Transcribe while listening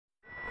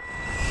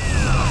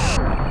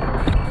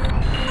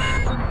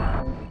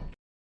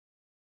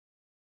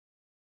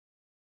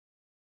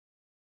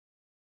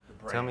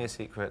Tell me a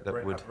secret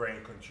that would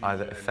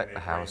either affect the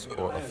house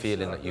or a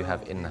feeling that you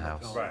have in the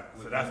house. Right,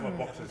 so that's what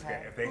boxers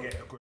get. If they get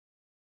a good...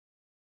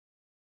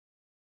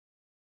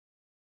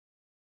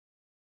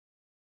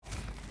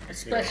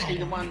 Especially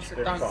the ones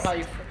that don't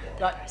play for,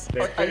 like,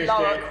 a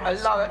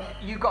lower,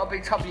 you've got to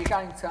be top of your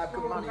game to have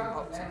good money in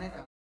boxing, ain't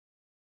it?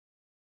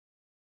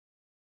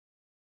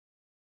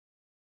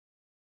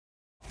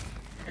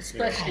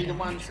 Especially the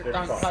ones that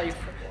don't play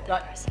for,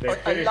 like,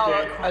 a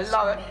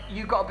lower,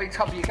 you've got to be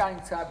top of your game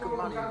to have good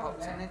money in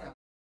boxing, ain't it?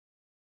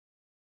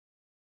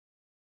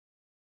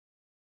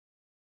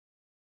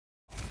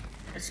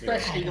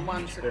 Especially the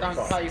ones that don't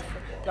play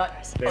for, like,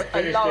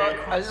 a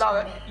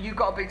lower, you've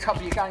got to be top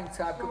of your game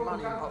to have good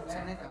money in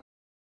boxing, ain't it?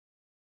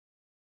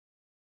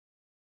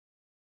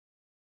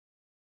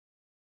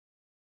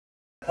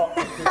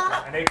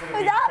 And they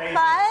Was that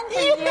fun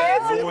for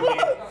you?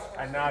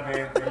 And now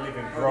they're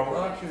living broke.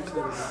 A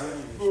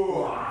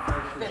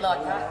bit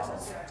like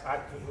actors.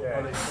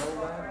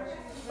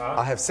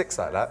 I have 6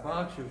 like that.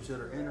 Boxers that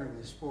are entering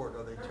the sport,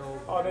 are they told?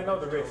 Oh, they know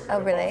the risk.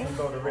 Oh, really? They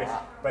know the risk,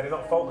 but they're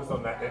not focused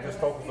on that. They're just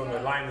focused on the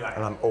limelight.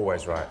 And I'm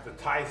always right. The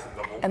Tysons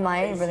of all. Am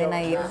I really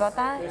naive about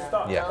that?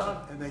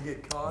 Yeah. And they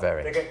get caught?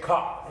 Very. They get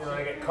cut. You know,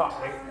 they get cut.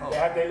 They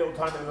have their little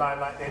time in the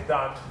limelight. They're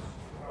done,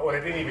 or they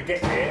didn't even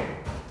get there,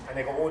 and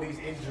they got all these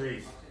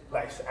injuries.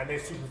 Like, and they're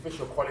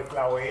superficial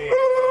cauliflower ears.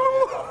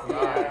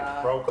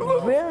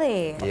 Broken.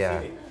 Really?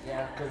 Yeah.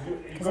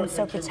 Because I'm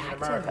so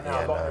protective.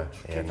 Now, a lot of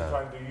kids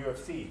trying to do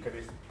UFC because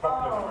it's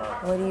popular in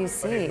America. What do you But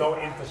see? there's no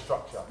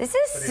infrastructure. This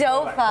is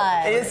so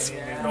fun. It's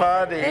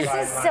funny. This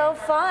is so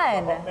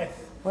fun.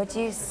 What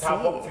do you see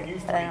How boxing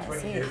used to that I be don't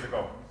 20 see? years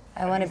ago.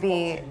 I want to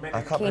be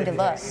I can't keen believe to you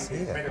look. don't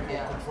see that.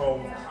 Medical control,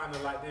 kind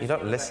of like this. You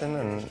don't listen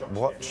and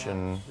watch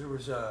and... There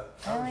was a...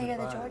 I only hear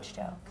the George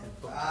joke.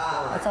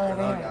 That's all I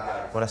ever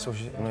hear. Well, that's all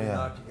she... No,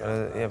 yeah.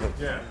 Yeah, but...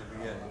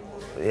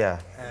 Yeah.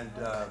 And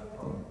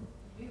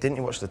Didn't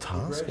you watch The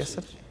Task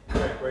yesterday?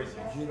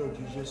 judo,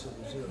 jiu-jitsu,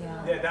 Brazil.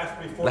 Yeah,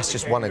 that's before. That's it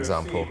just became one UFC.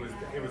 example.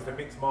 It was the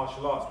mixed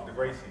martial arts with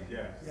the Gracies,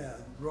 yeah. Yeah,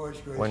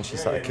 Royce Gracie. When she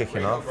started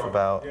kicking off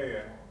about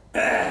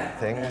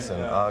things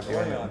and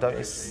arguing, don't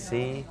you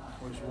see?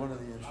 was one of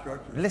the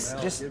instructors.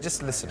 Listen,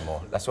 just listen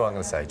more. That's all I'm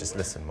going to say. Just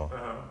listen more.